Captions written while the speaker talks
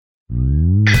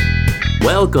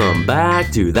Welcome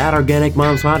back to That Organic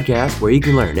Moms Podcast, where you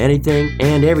can learn anything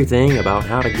and everything about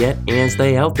how to get and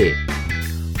stay healthy.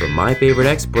 From my favorite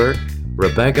expert,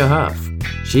 Rebecca Huff.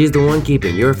 She's the one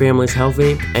keeping your families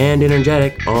healthy and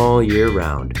energetic all year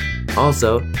round.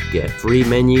 Also, get free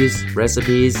menus,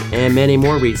 recipes, and many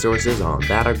more resources on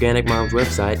That Organic Mom's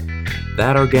website,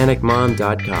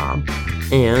 thatorganicmom.com.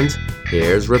 And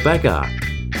here's Rebecca.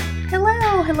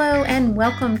 Hello, and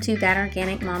welcome to That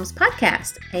Organic Moms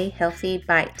Podcast, A Healthy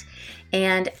Bite.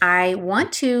 And I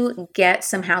want to get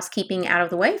some housekeeping out of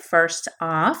the way first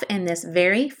off in this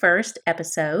very first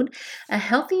episode. A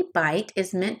healthy bite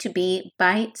is meant to be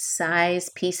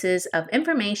bite-sized pieces of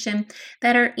information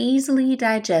that are easily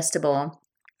digestible.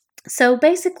 So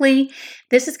basically,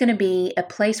 this is going to be a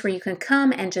place where you can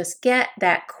come and just get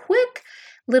that quick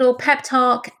little pep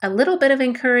talk, a little bit of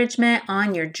encouragement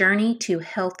on your journey to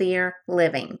healthier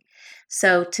living.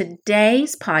 So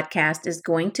today's podcast is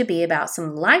going to be about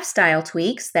some lifestyle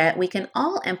tweaks that we can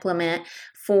all implement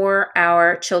for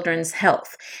our children's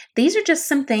health. These are just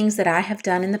some things that I have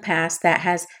done in the past that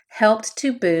has helped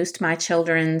to boost my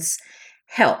children's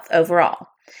health overall.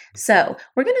 So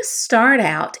we're going to start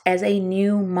out as a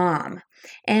new mom,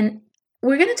 and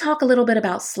we're going to talk a little bit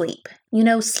about sleep. You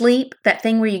know, sleep, that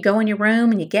thing where you go in your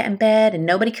room and you get in bed and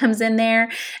nobody comes in there.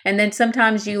 And then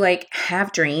sometimes you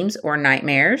have dreams or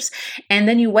nightmares. And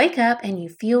then you wake up and you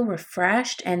feel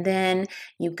refreshed and then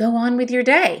you go on with your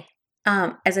day.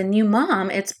 As a new mom,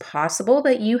 it's possible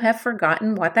that you have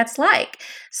forgotten what that's like.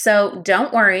 So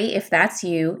don't worry if that's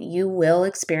you, you will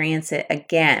experience it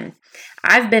again.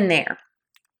 I've been there.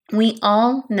 We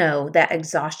all know that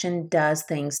exhaustion does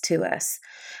things to us.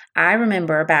 I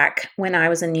remember back when I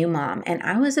was a new mom and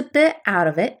I was a bit out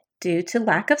of it due to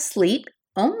lack of sleep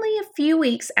only a few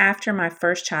weeks after my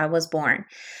first child was born.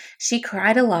 She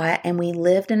cried a lot and we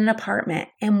lived in an apartment.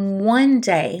 And one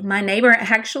day my neighbor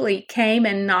actually came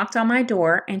and knocked on my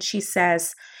door and she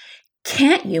says,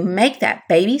 "Can't you make that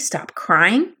baby stop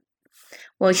crying?"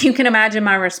 Well, you can imagine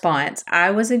my response.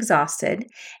 I was exhausted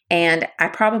and I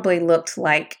probably looked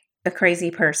like a crazy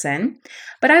person,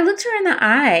 but I looked her in the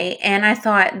eye and I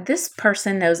thought, this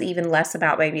person knows even less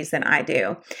about babies than I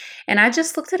do. And I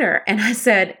just looked at her and I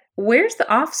said, "Where's the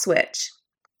off switch?"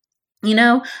 You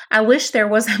know, I wish there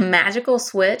was a magical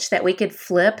switch that we could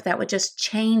flip that would just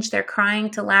change their crying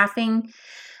to laughing.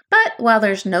 But while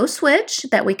there's no switch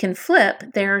that we can flip,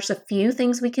 there's a few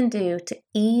things we can do to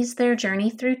ease their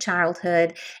journey through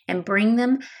childhood and bring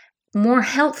them more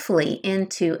healthfully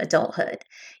into adulthood.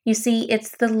 You see,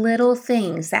 it's the little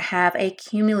things that have a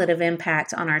cumulative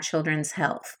impact on our children's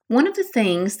health. One of the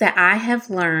things that I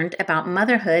have learned about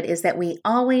motherhood is that we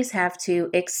always have to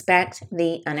expect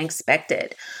the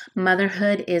unexpected.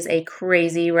 Motherhood is a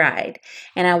crazy ride,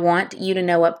 and I want you to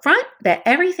know up front that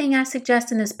everything I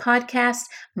suggest in this podcast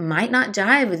might not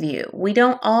jive with you. We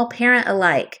don't all parent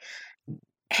alike.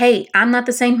 Hey, I'm not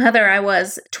the same mother I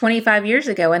was 25 years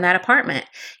ago in that apartment.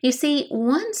 You see,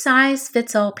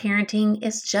 one-size-fits-all parenting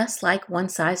is just like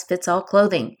one-size-fits-all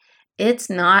clothing. It's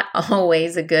not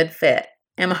always a good fit.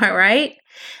 Am I right?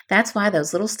 That's why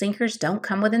those little stinkers don't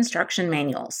come with instruction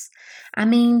manuals. I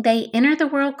mean, they enter the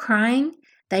world crying.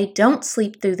 They don't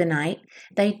sleep through the night.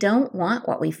 They don't want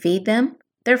what we feed them.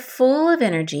 They're full of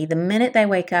energy the minute they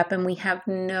wake up, and we have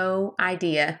no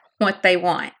idea what they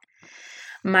want.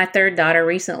 My third daughter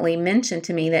recently mentioned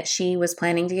to me that she was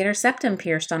planning to get her septum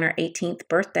pierced on her 18th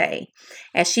birthday.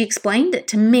 As she explained it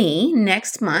to me,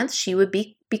 next month she would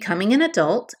be becoming an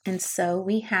adult, and so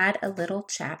we had a little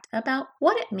chat about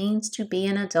what it means to be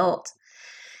an adult.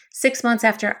 6 months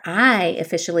after I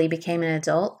officially became an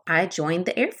adult, I joined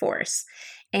the Air Force,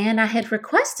 and I had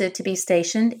requested to be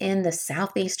stationed in the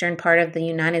southeastern part of the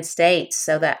United States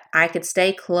so that I could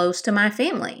stay close to my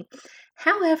family.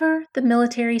 However, the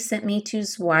military sent me to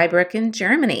Zweibrücken,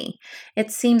 Germany. It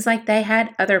seems like they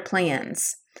had other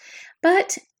plans.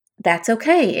 But that's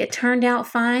okay. It turned out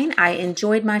fine. I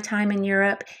enjoyed my time in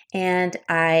Europe, and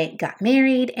I got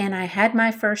married, and I had my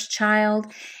first child,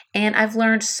 and I've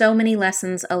learned so many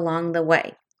lessons along the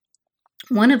way.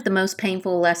 One of the most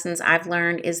painful lessons I've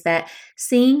learned is that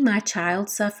seeing my child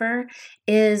suffer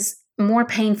is more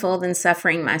painful than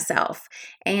suffering myself.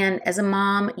 And as a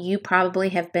mom, you probably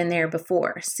have been there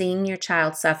before. Seeing your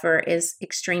child suffer is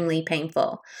extremely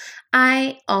painful.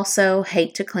 I also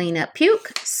hate to clean up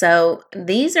puke, so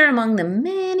these are among the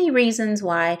many reasons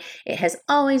why it has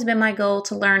always been my goal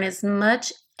to learn as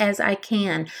much as I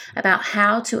can about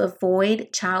how to avoid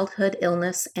childhood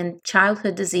illness and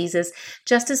childhood diseases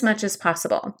just as much as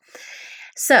possible.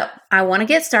 So, I want to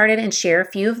get started and share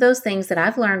a few of those things that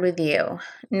I've learned with you.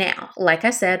 Now, like I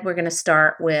said, we're going to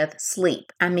start with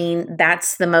sleep. I mean,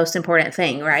 that's the most important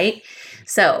thing, right?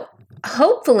 So,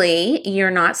 hopefully,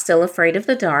 you're not still afraid of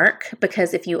the dark,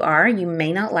 because if you are, you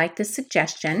may not like this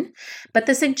suggestion. But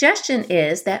the suggestion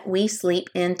is that we sleep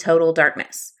in total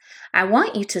darkness. I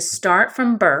want you to start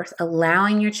from birth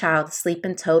allowing your child to sleep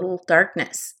in total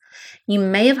darkness. You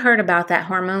may have heard about that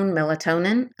hormone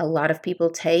melatonin. A lot of people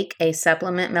take a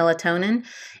supplement, melatonin,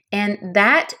 and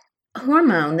that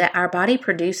hormone that our body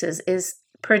produces is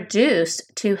produced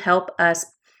to help us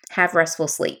have restful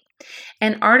sleep.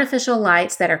 And artificial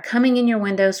lights that are coming in your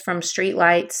windows from street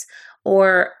lights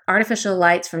or artificial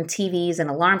lights from TVs and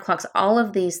alarm clocks, all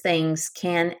of these things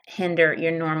can hinder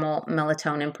your normal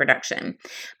melatonin production.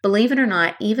 Believe it or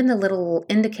not, even the little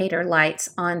indicator lights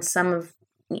on some of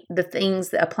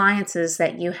the appliances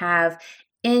that you have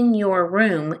in your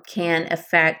room can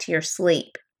affect your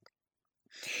sleep.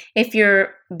 If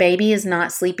your baby is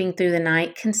not sleeping through the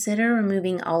night, consider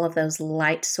removing all of those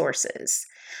light sources.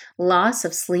 Loss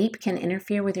of sleep can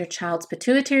interfere with your child's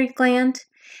pituitary gland,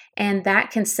 and that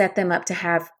can set them up to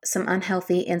have some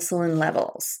unhealthy insulin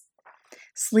levels.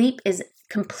 Sleep is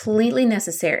completely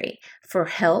necessary for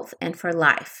health and for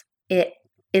life. It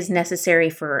is necessary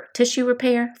for tissue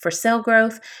repair, for cell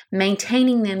growth,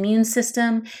 maintaining the immune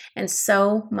system, and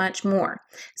so much more.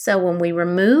 So when we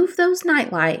remove those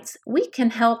night lights, we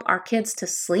can help our kids to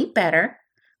sleep better,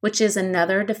 which is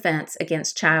another defense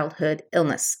against childhood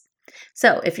illness.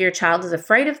 So if your child is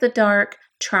afraid of the dark,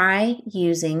 try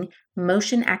using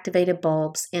motion-activated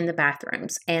bulbs in the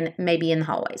bathrooms and maybe in the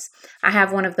hallways. I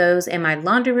have one of those in my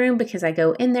laundry room because I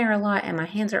go in there a lot and my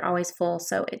hands are always full,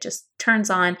 so it just turns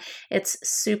on. It's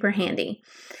super handy.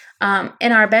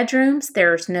 In our bedrooms,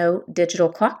 there's no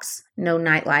digital clocks, no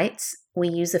night lights. We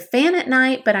use a fan at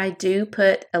night, but I do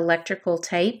put electrical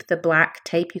tape, the black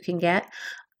tape you can get,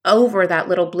 over that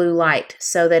little blue light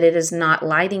so that it is not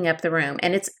lighting up the room.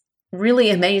 And it's really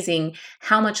amazing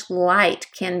how much light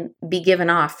can be given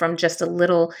off from just a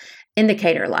little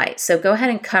indicator light. So go ahead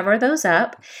and cover those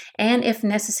up. And if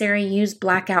necessary, use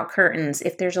blackout curtains.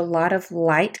 If there's a lot of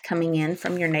light coming in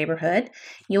from your neighborhood,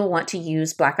 you'll want to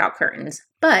use blackout curtains.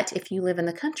 But if you live in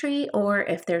the country or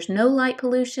if there's no light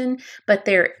pollution, but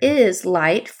there is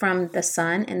light from the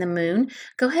sun and the moon,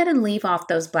 go ahead and leave off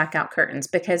those blackout curtains,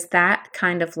 because that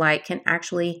kind of light can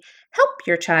actually help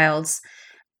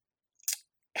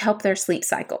their sleep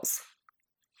cycles.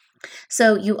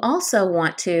 So you also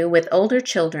want to, with older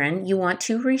children, you want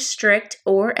to restrict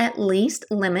or at least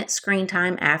limit screen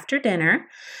time after dinner,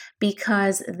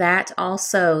 because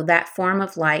that form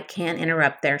of light can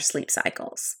interrupt their sleep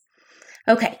cycles.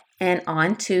 Okay, and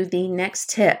on to the next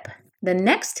tip. The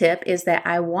next tip is that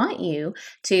I want you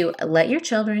to let your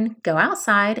children go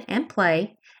outside and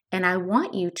play, and I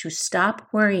want you to stop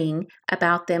worrying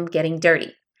about them getting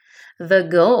dirty. The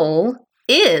goal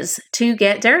is to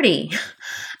get dirty.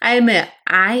 I admit,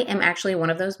 I am actually one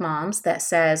of those moms that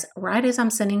says, right as I'm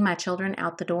sending my children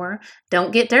out the door,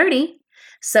 don't get dirty.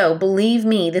 So believe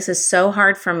me, this is so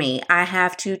hard for me. I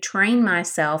have to train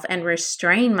myself and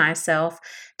restrain myself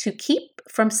to keep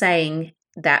from saying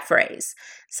that phrase.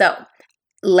 So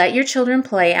let your children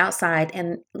play outside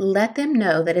and let them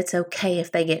know that it's okay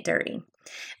if they get dirty.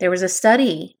 There was a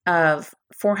study of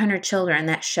 400 children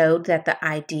that showed that the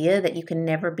idea that you can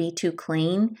never be too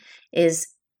clean is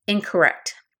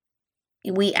incorrect.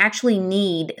 We actually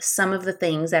need some of the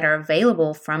things that are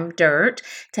available from dirt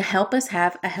to help us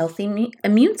have a healthy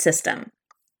immune system.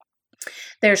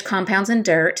 There's compounds in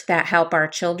dirt that help our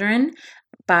children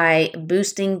by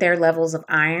boosting their levels of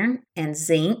iron and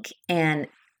zinc and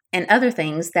other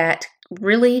things that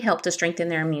really help to strengthen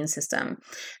their immune system.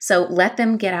 So let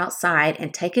them get outside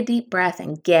and take a deep breath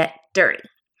and get dirty.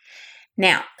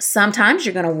 Now, sometimes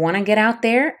you're going to want to get out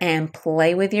there and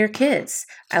play with your kids.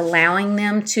 Allowing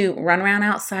them to run around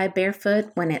outside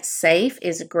barefoot when it's safe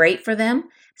is great for them.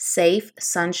 Safe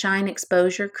sunshine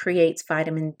exposure creates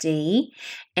vitamin D,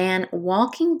 and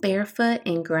walking barefoot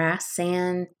in grass,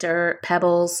 sand, dirt,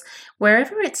 pebbles,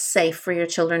 wherever it's safe for your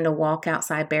children to walk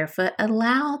outside barefoot,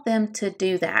 allow them to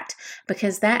do that,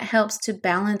 because that helps to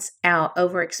balance out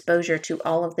overexposure to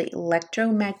all of the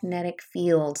electromagnetic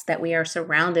fields that we are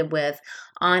surrounded with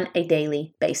on a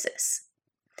daily basis.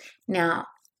 Now,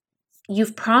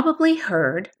 you've probably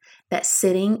heard that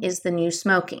sitting is the new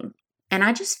smoking. And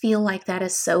I just feel like that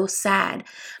is so sad,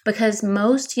 because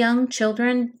most young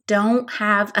children don't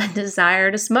have a desire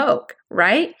to smoke,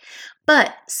 right?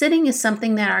 But sitting is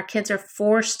something that our kids are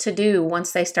forced to do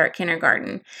once they start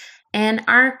kindergarten. And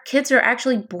our kids are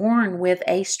actually born with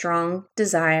a strong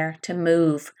desire to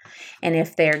move. And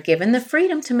if they're given the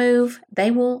freedom to move, they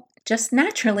will just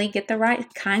naturally get the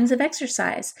right kinds of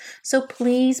exercise. So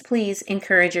please, please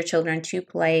encourage your children to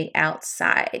play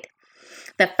outside.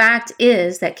 The fact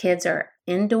is that kids are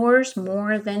indoors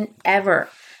more than ever.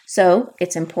 So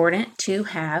it's important to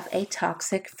have a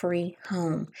toxic-free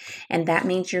home. And that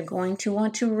means you're going to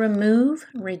want to remove,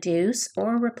 reduce,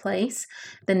 or replace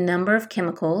the number of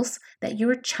chemicals that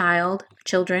your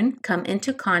children come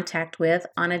into contact with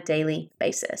on a daily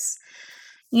basis.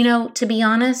 You know, to be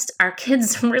honest, our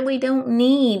kids really don't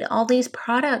need all these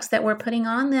products that we're putting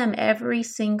on them every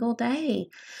single day.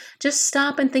 Just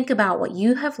stop and think about what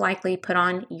you have likely put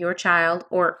on your child,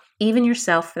 or even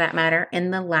yourself for that matter,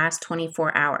 in the last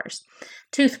 24 hours.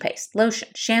 Toothpaste, lotion,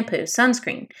 shampoo,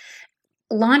 sunscreen,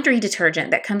 laundry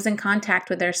detergent that comes in contact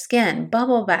with their skin,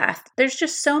 bubble bath. There's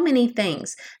just so many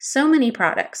things, so many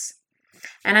products.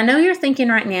 And I know you're thinking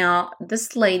right now,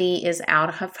 this lady is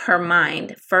out of her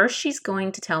mind. First, she's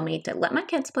going to tell me to let my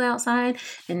kids play outside,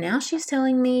 and now she's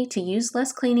telling me to use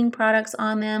less cleaning products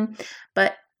on them.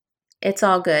 But it's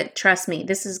all good. Trust me,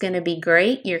 this is going to be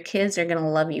great. Your kids are going to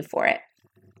love you for it.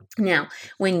 Now,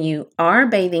 when you are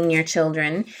bathing your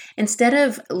children, instead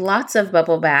of lots of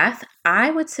bubble bath,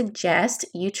 I would suggest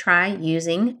you try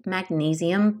using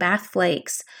magnesium bath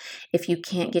flakes. If you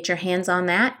can't get your hands on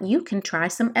that, you can try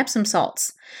some Epsom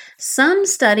salts. Some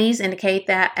studies indicate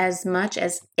that as much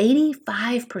as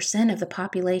 85% of the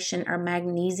population are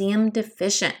magnesium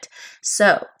deficient.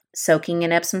 So, soaking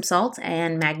in Epsom salts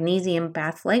and magnesium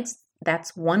bath flakes,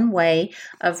 that's one way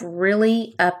of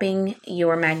really upping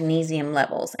your magnesium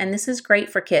levels. And this is great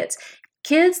for kids.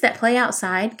 Kids that play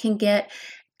outside can get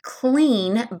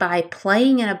clean by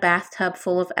playing in a bathtub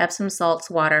full of Epsom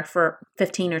salts water for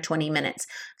 15 or 20 minutes.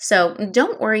 So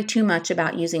don't worry too much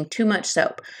about using too much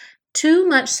soap. Too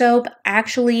much soap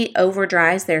actually over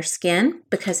dries their skin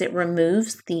because it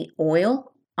removes the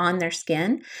oil on their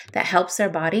skin that helps their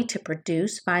body to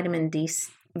produce vitamin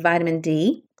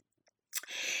D.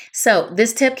 So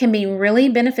this tip can be really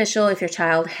beneficial if your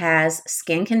child has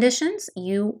skin conditions.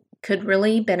 You could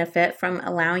really benefit from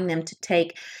allowing them to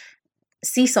take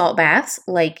sea salt baths,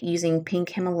 like using pink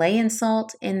Himalayan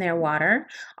salt in their water.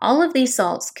 All of these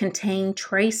salts contain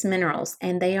trace minerals,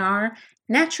 and they are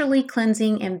naturally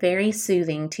cleansing and very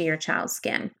soothing to your child's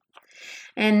skin.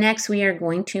 And next, we are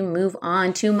going to move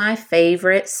on to my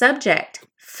favorite subject,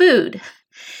 food.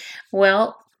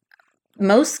 Well,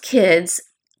 most kids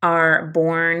are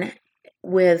born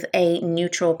with a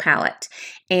neutral palate,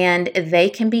 and they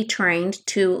can be trained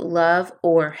to love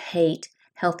or hate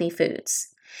healthy foods.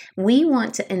 We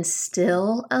want to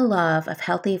instill a love of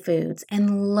healthy foods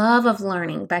and love of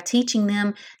learning by teaching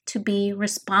them to be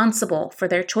responsible for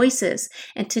their choices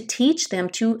and to teach them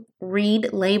to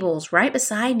read labels right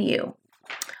beside you.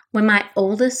 When my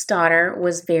oldest daughter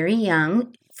was very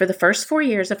young, for the first 4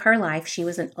 years of her life, she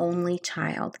was an only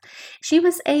child. She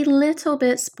was a little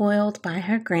bit spoiled by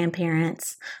her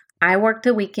grandparents. I worked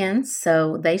the weekends,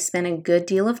 so they spent a good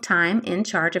deal of time in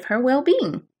charge of her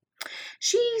well-being.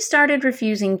 She started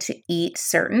refusing to eat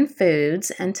certain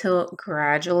foods until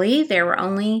gradually there were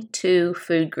only 2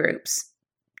 food groups: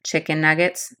 chicken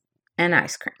nuggets and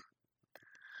ice cream.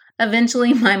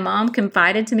 Eventually, my mom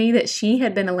confided to me that she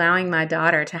had been allowing my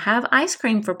daughter to have ice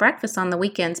cream for breakfast on the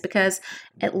weekends because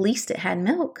at least it had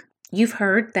milk. You've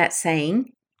heard that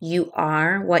saying, you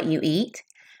are what you eat.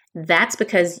 That's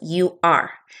because you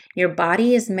are. Your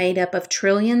body is made up of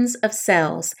trillions of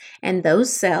cells, and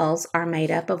those cells are made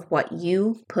up of what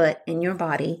you put in your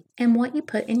body and what you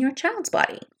put in your child's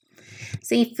body.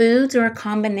 See, foods are a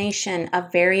combination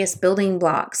of various building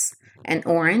blocks. An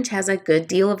orange has a good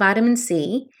deal of vitamin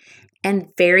C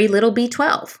and very little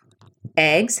B12.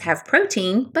 Eggs have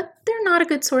protein, but they're not a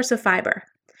good source of fiber.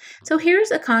 So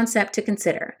here's a concept to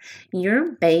consider.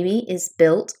 Your baby is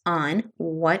built on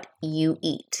what you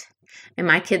eat. And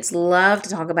my kids love to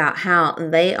talk about how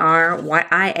they are what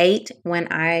I ate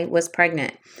when I was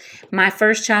pregnant. My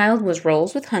first child was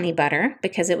rolls with honey butter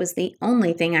because it was the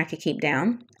only thing I could keep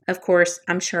down. Of course,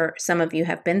 I'm sure some of you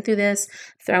have been through this,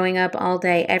 throwing up all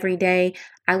day, every day.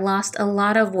 I lost a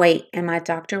lot of weight and my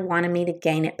doctor wanted me to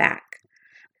gain it back.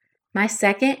 My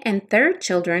second and third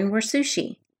children were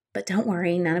sushi, but don't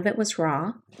worry, none of it was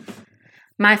raw.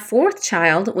 My fourth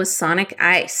child was Sonic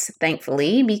Ice,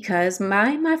 thankfully, because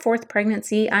by my fourth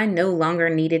pregnancy, I no longer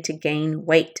needed to gain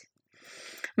weight.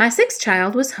 My sixth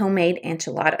child was homemade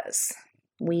enchiladas.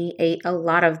 We ate a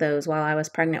lot of those while I was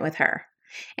pregnant with her.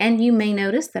 And you may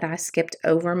notice that I skipped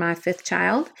over my fifth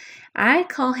child. I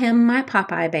call him my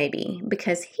Popeye baby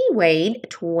because he weighed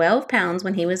 12 pounds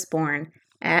when he was born,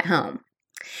 at home.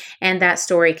 And that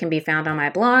story can be found on my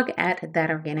blog at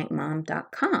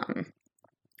thatorganicmom.com.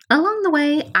 Along the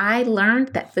way, I learned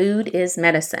that food is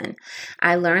medicine.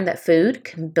 I learned that food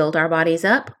can build our bodies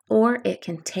up or it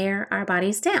can tear our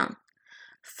bodies down.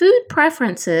 Food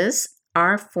preferences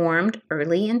are formed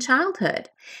early in childhood,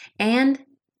 and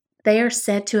they are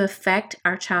said to affect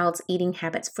our child's eating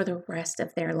habits for the rest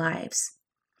of their lives.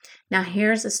 Now,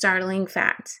 here's a startling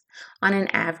fact. On an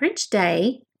average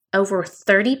day, over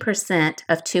 30%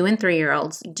 of 2 and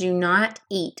 3-year-olds do not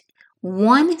eat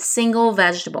one single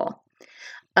vegetable.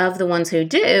 Of the ones who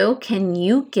do, can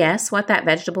you guess what that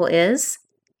vegetable is?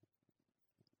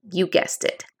 You guessed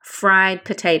it, fried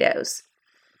potatoes.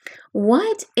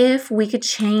 What if we could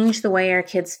change the way our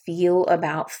kids feel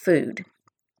about food?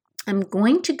 I'm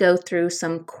going to go through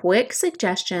some quick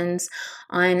suggestions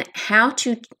on how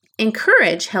to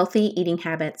encourage healthy eating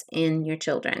habits in your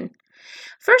children.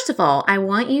 First of all, I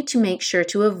want you to make sure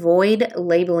to avoid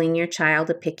labeling your child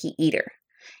a picky eater.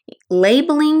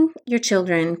 Labeling your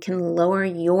children can lower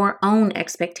your own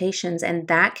expectations, and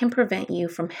that can prevent you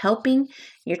from helping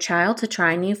your child to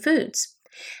try new foods.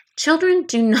 Children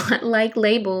do not like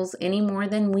labels any more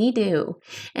than we do.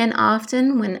 And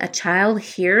often when a child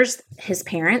hears his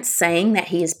parents saying that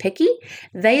he is picky,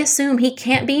 they assume he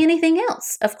can't be anything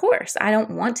else. Of course, I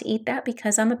don't want to eat that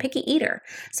because I'm a picky eater.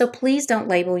 So please don't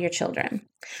label your children.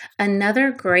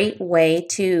 Another great way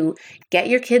to get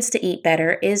your kids to eat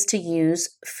better is to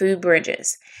use food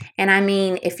bridges. And I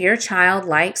mean, if your child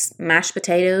likes mashed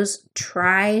potatoes,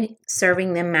 try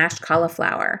serving them mashed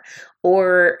cauliflower.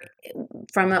 Or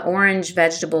from an orange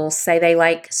vegetable, say they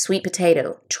like sweet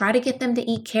potato, try to get them to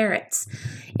eat carrots.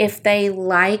 If they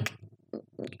like,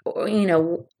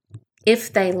 romaine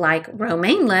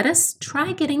lettuce,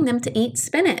 try getting them to eat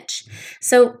spinach.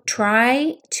 So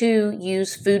try to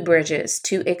use food bridges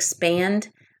to expand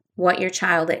what your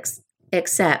child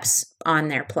accepts on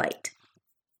their plate.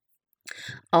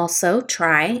 Also,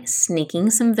 try sneaking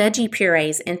some veggie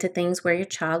purees into things where your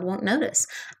child won't notice.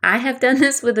 I have done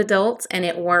this with adults and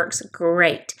it works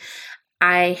great.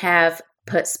 I have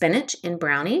put spinach in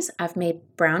brownies. I've made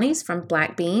brownies from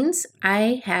black beans.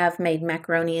 I have made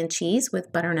macaroni and cheese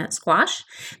with butternut squash.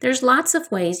 There's lots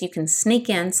of ways you can sneak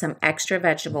in some extra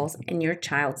vegetables in your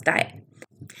child's diet.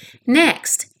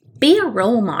 Next, be a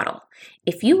role model.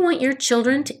 If you want your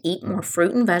children to eat more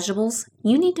fruit and vegetables,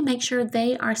 you need to make sure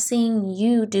they are seeing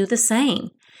you do the same.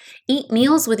 Eat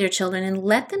meals with your children and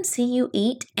let them see you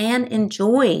eat and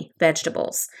enjoy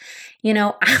vegetables.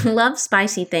 I love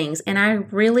spicy things and I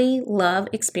really love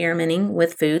experimenting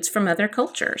with foods from other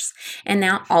cultures. And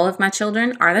now all of my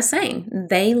children are the same.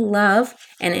 They love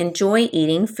and enjoy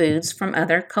eating foods from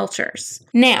other cultures.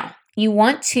 Now, you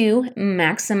want to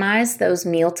maximize those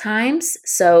meal times.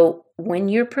 So when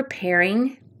you're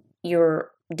preparing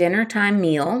your dinner time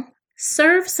meal,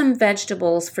 serve some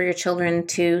vegetables for your children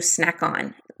to snack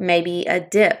on. Maybe a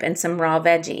dip and some raw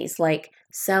veggies like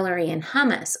celery and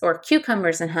hummus or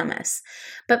cucumbers and hummus.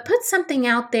 But put something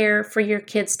out there for your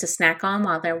kids to snack on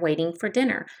while they're waiting for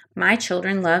dinner. My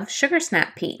children love sugar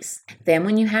snap peas. Then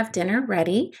when you have dinner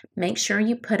ready, make sure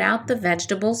you put out the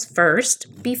vegetables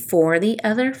first before the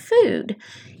other food.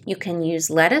 You can use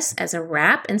lettuce as a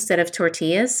wrap instead of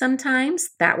tortillas sometimes.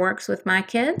 That works with my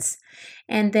kids.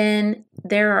 And then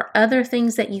there are other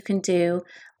things that you can do,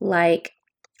 like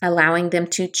allowing them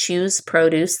to choose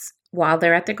produce while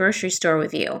they're at the grocery store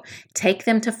with you. Take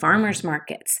them to farmers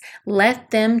markets.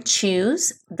 Let them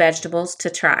choose vegetables to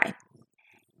try.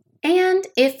 And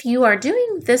if you are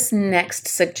doing this next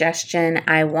suggestion,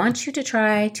 I want you to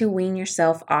try to wean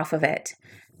yourself off of it.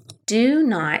 Do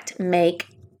not make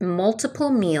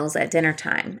multiple meals at dinner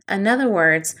time. In other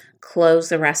words, close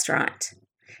the restaurant.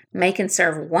 Make and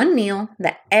serve one meal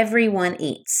that everyone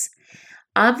eats.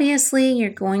 Obviously, you're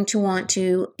going to want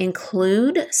to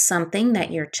include something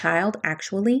that your child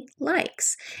actually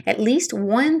likes. At least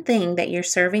one thing that you're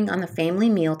serving on the family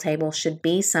meal table should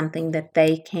be something that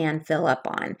they can fill up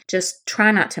on. Just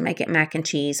try not to make it mac and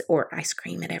cheese or ice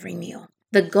cream at every meal.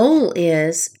 The goal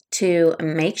is to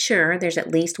make sure there's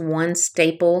at least one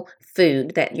staple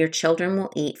food that your children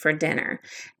will eat for dinner.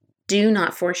 Do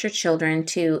not force your children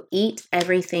to eat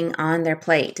everything on their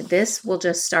plate. This will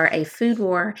just start a food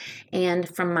war,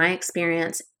 and from my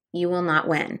experience, you will not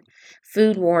win.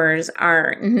 Food wars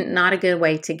are not a good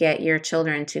way to get your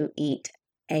children to eat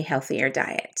a healthier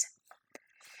diet.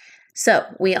 So,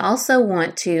 we also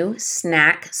want to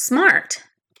snack smart.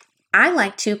 I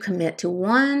like to commit to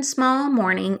one small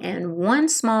morning and one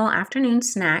small afternoon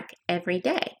snack every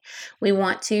day. We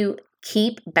want to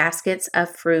keep baskets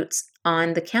of fruits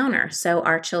on the counter so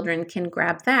our children can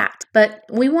grab that. But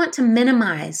we want to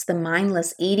minimize the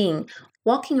mindless eating,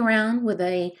 walking around with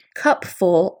a cup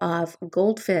full of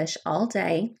goldfish all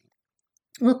day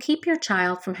will keep your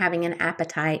child from having an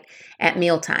appetite at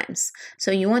meal times.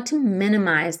 So you want to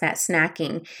minimize that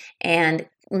snacking and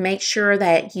make sure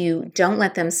that you don't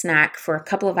let them snack for a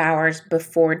couple of hours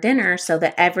before dinner so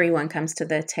that everyone comes to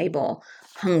the table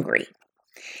hungry.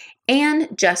 And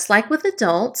just like with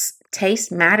adults,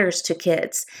 taste matters to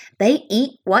kids. They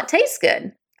eat what tastes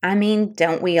good. I mean,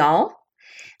 don't we all?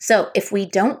 So if we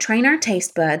don't train our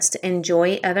taste buds to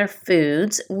enjoy other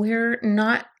foods, we're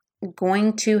not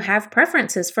going to have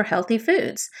preferences for healthy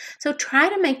foods. So try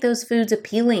to make those foods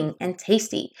appealing and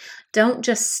tasty. Don't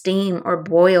just steam or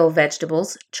boil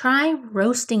vegetables. Try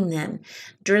roasting them.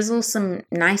 Drizzle some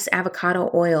nice avocado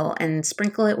oil and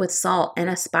sprinkle it with salt and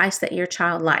a spice that your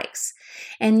child likes.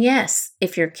 And yes,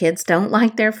 if your kids don't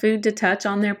like their food to touch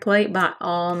on their plate, by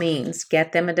all means,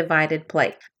 get them a divided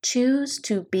plate. Choose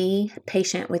to be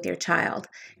patient with your child.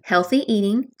 Healthy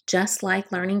eating, just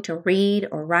like learning to read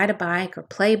or ride a bike or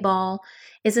play ball,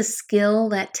 is a skill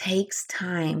that takes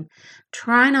time.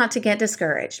 Try not to get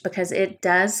discouraged because it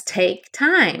does take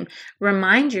time.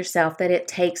 Remind yourself that it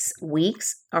takes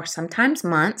weeks or sometimes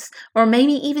months or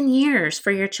maybe even years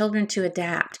for your children to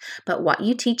adapt. But what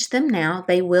you teach them now,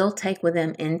 they will take with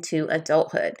them into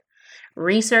adulthood.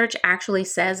 Research actually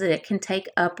says that it can take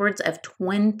upwards of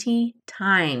 20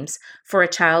 times for a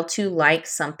child to like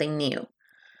something new.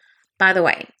 By the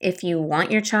way, if you want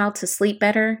your child to sleep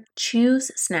better, choose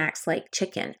snacks like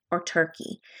chicken or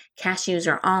turkey, cashews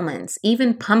or almonds,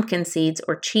 even pumpkin seeds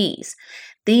or cheese.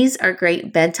 These are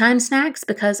great bedtime snacks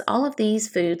because all of these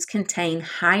foods contain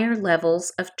higher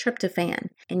levels of tryptophan.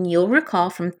 And you'll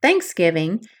recall from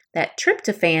Thanksgiving that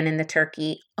tryptophan in the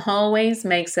turkey always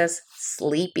makes us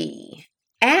sleepy.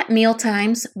 At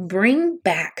mealtimes, bring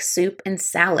back soup and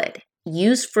salad.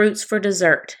 Use fruits for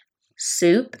dessert.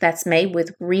 Soup that's made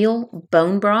with real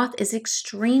bone broth is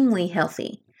extremely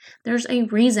healthy. There's a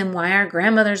reason why our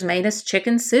grandmothers made us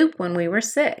chicken soup when we were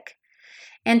sick.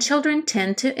 And children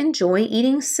tend to enjoy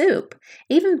eating soup.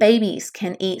 Even babies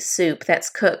can eat soup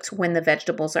that's cooked when the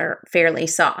vegetables are fairly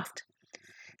soft.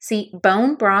 See,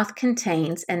 bone broth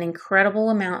contains an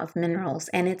incredible amount of minerals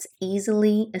and it's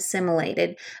easily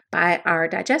assimilated by our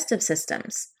digestive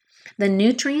systems. The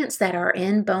nutrients that are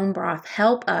in bone broth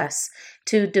help us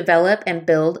to develop and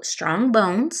build strong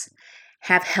bones,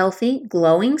 have healthy,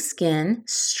 glowing skin,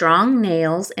 strong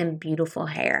nails, and beautiful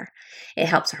hair. It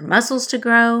helps our muscles to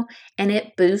grow, and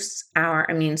it boosts our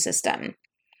immune system.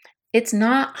 It's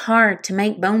not hard to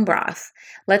make bone broth.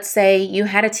 Let's say you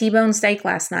had a T-bone steak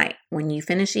last night. When you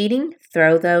finish eating,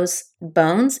 throw those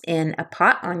bones in a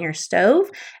pot on your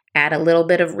stove, add a little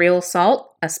bit of real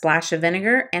salt, a splash of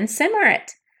vinegar, and simmer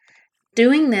it.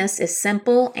 Doing this is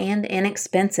simple and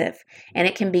inexpensive, and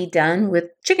it can be done with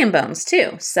chicken bones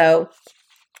too. So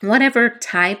whatever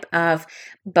type of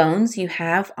bones you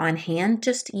have on hand,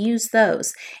 just use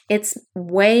those. It's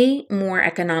way more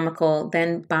economical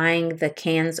than buying the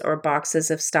cans or boxes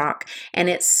of stock, and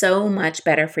it's so much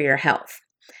better for your health.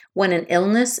 When an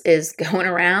illness is going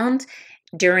around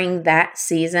during that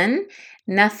season,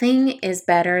 nothing is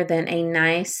better than a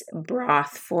nice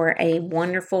broth for a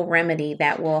wonderful remedy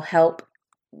that will help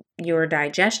your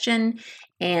digestion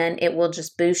and it will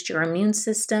just boost your immune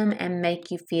system and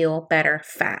make you feel better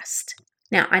fast.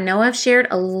 Now, I know I've shared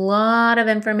a lot of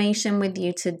information with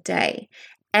you today.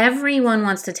 Everyone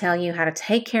wants to tell you how to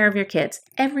take care of your kids.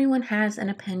 Everyone has an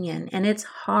opinion, and it's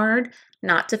hard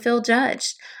not to feel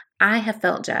judged. I have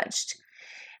felt judged.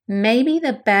 Maybe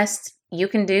the best you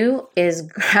can do is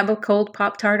grab a cold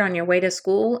Pop-Tart on your way to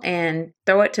school and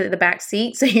throw it to the back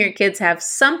seat so your kids have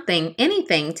something,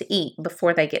 anything to eat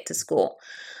before they get to school.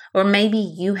 Or maybe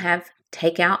you have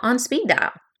takeout on speed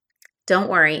dial. Don't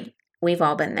worry, we've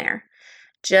all been there.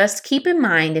 Just keep in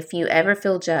mind if you ever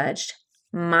feel judged,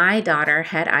 my daughter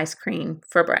had ice cream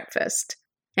for breakfast.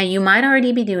 Now you might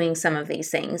already be doing some of these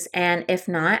things, and if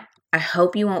not, I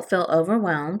hope you won't feel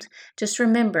overwhelmed. Just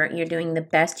remember, you're doing the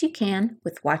best you can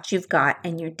with what you've got,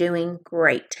 and you're doing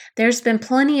great. There's been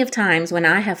plenty of times when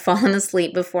I have fallen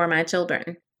asleep before my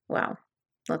children. Well,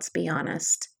 let's be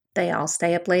honest. They all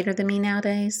stay up later than me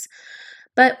nowadays.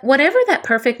 But whatever that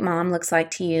perfect mom looks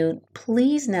like to you,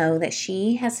 please know that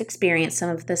she has experienced some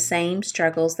of the same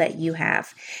struggles that you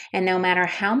have. And no matter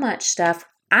how much stuff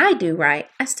I do right,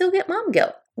 I still get mom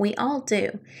guilt. We all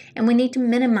do. And we need to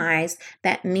minimize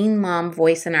that mean mom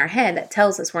voice in our head that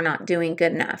tells us we're not doing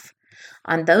good enough.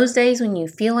 On those days when you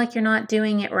feel like you're not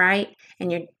doing it right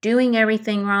and you're doing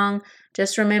everything wrong,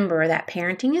 Just remember that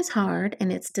parenting is hard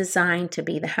and it's designed to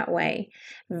be that way.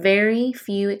 Very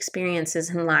few experiences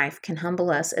in life can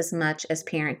humble us as much as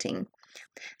parenting.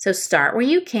 So start where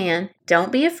you can.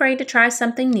 Don't be afraid to try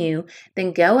something new.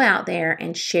 Then go out there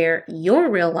and share your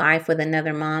real life with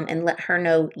another mom and let her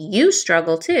know you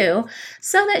struggle too,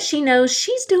 so that she knows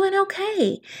she's doing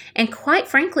okay. And quite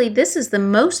frankly, this is the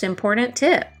most important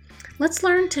tip. Let's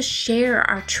learn to share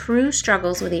our true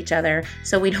struggles with each other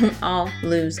so we don't all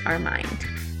lose our mind.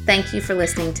 Thank you for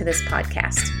listening to this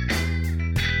podcast.